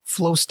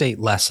Flow state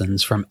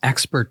lessons from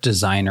expert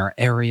designer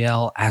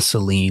Ariel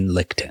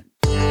Aseline-Lichten.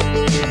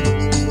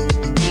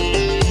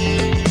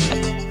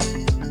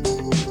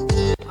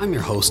 I'm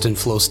your host and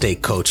flow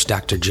state coach,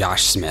 Dr.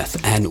 Josh Smith,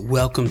 and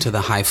welcome to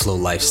the High Flow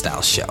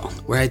Lifestyle Show,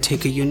 where I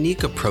take a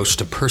unique approach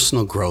to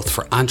personal growth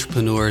for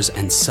entrepreneurs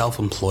and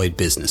self-employed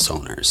business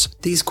owners.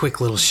 These quick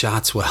little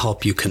shots will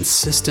help you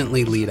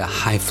consistently lead a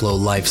high flow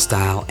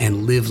lifestyle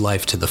and live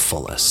life to the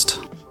fullest.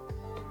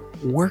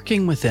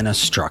 Working within a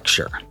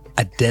structure,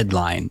 a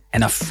deadline,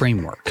 and a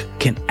framework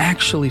can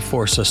actually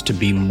force us to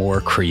be more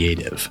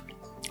creative.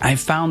 I've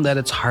found that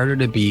it's harder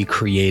to be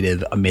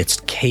creative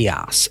amidst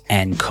chaos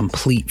and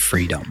complete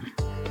freedom.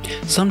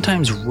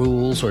 Sometimes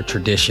rules or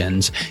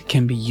traditions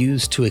can be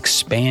used to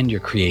expand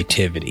your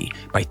creativity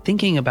by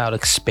thinking about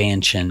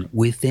expansion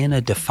within a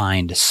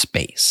defined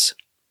space.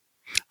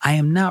 I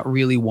am not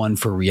really one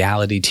for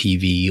reality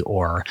TV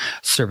or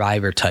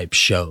Survivor type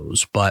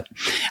shows, but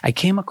I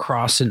came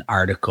across an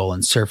article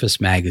in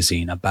Surface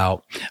Magazine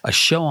about a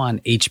show on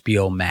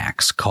HBO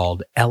Max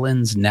called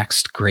Ellen's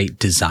Next Great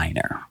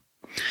Designer.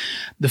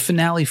 The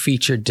finale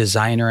featured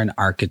designer and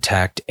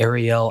architect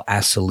Ariel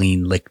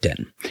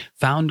Aseline-Lichten,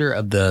 founder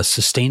of the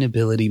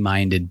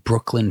sustainability-minded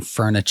Brooklyn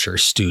Furniture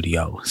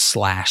Studio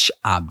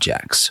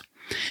 /Objects.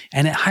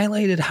 And it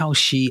highlighted how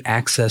she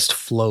accessed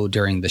flow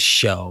during the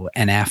show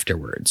and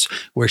afterwards,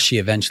 where she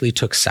eventually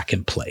took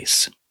second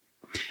place.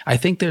 I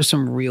think there's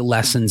some real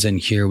lessons in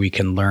here we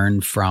can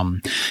learn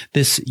from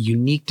this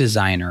unique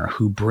designer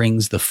who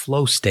brings the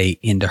flow state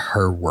into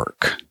her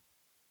work.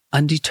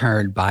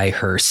 Undeterred by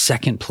her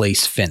second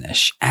place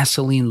finish,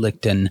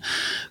 Aseline-Lichten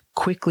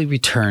quickly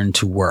returned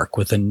to work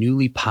with a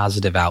newly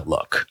positive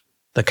outlook.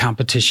 The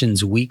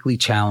competition's weekly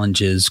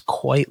challenges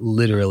quite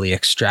literally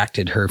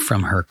extracted her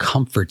from her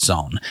comfort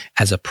zone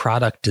as a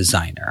product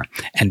designer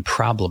and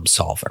problem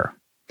solver.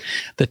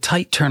 The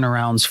tight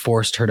turnarounds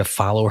forced her to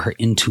follow her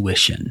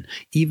intuition,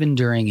 even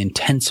during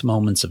intense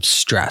moments of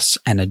stress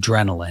and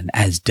adrenaline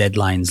as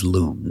deadlines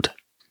loomed.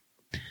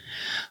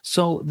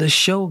 So the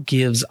show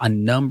gives a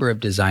number of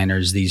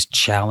designers these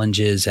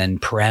challenges and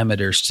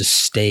parameters to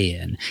stay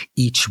in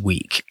each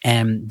week,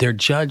 and they're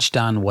judged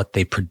on what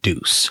they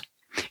produce.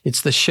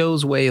 It's the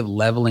show's way of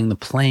leveling the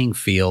playing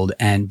field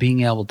and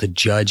being able to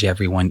judge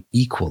everyone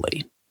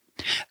equally.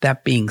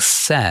 That being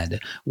said,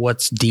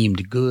 what's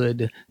deemed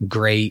good,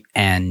 great,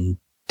 and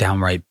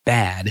downright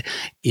bad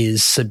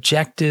is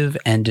subjective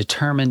and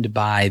determined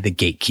by the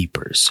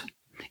gatekeepers.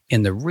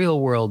 In the real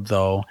world,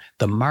 though,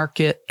 the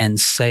market and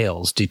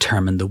sales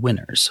determine the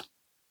winners.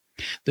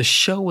 The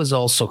show was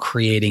also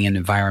creating an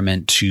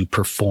environment to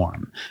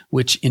perform,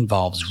 which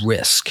involves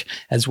risk,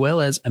 as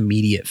well as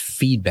immediate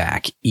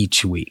feedback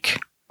each week.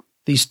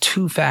 These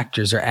two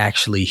factors are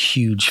actually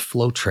huge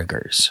flow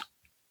triggers.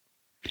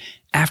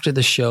 After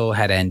the show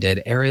had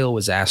ended, Ariel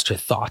was asked her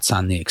thoughts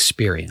on the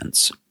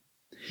experience.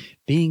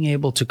 Being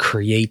able to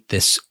create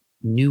this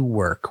new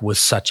work was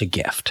such a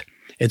gift.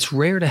 It's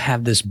rare to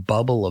have this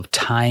bubble of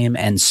time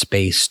and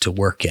space to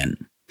work in.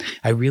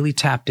 I really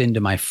tapped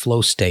into my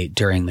flow state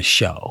during the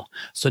show,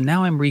 so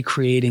now I'm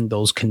recreating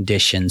those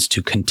conditions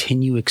to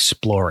continue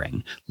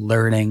exploring,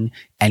 learning,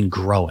 and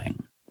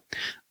growing.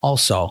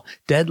 Also,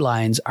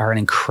 deadlines are an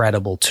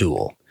incredible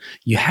tool.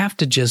 You have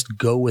to just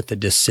go with the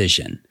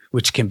decision,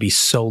 which can be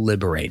so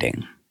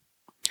liberating.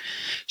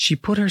 She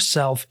put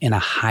herself in a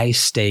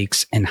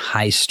high-stakes and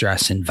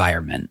high-stress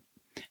environment.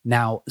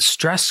 Now,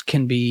 stress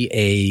can be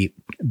a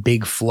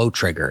big flow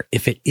trigger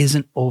if it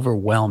isn't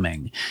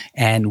overwhelming,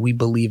 and we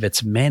believe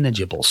it's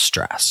manageable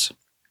stress.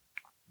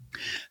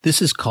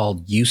 This is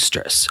called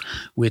eustress,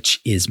 which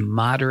is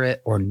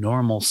moderate or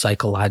normal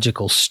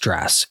psychological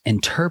stress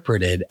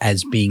interpreted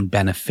as being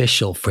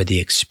beneficial for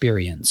the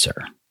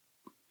experiencer.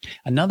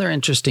 Another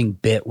interesting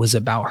bit was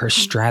about her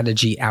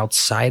strategy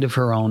outside of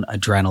her own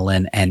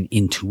adrenaline and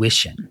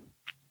intuition.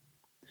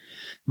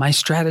 My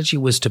strategy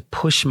was to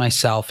push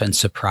myself and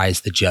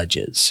surprise the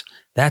judges.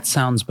 That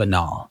sounds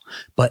banal,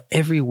 but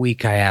every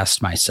week I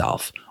asked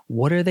myself,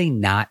 what are they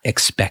not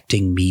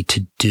expecting me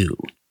to do?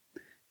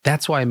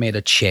 That's why I made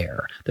a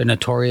chair. They're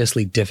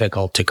notoriously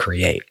difficult to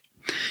create.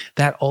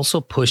 That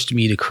also pushed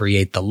me to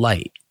create the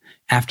light.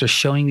 After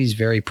showing these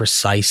very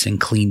precise and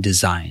clean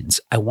designs,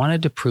 I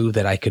wanted to prove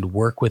that I could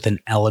work with an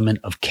element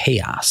of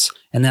chaos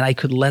and that I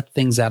could let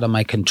things out of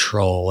my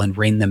control and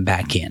rein them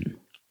back in.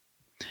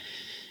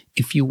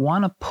 If you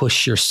want to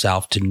push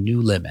yourself to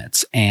new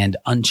limits and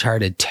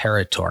uncharted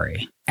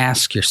territory,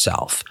 ask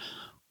yourself,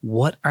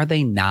 what are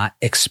they not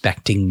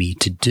expecting me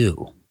to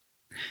do?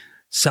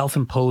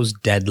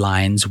 Self-imposed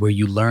deadlines where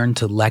you learn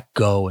to let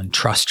go and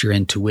trust your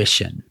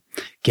intuition,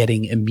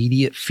 getting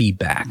immediate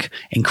feedback,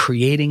 and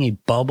creating a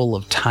bubble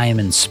of time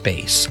and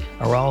space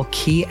are all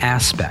key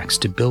aspects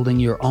to building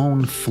your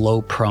own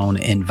flow-prone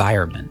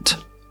environment.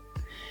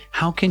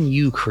 How can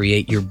you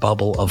create your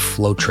bubble of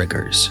flow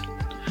triggers?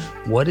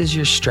 What is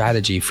your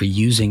strategy for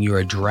using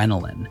your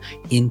adrenaline,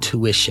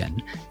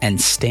 intuition, and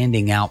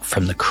standing out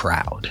from the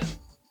crowd?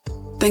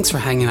 Thanks for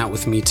hanging out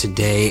with me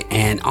today,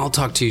 and I'll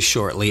talk to you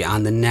shortly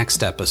on the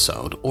next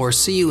episode, or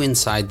see you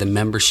inside the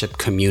membership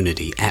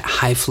community at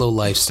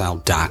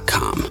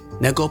highflowlifestyle.com.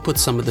 Now go put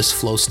some of this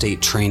flow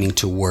state training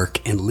to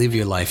work and live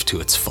your life to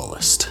its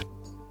fullest.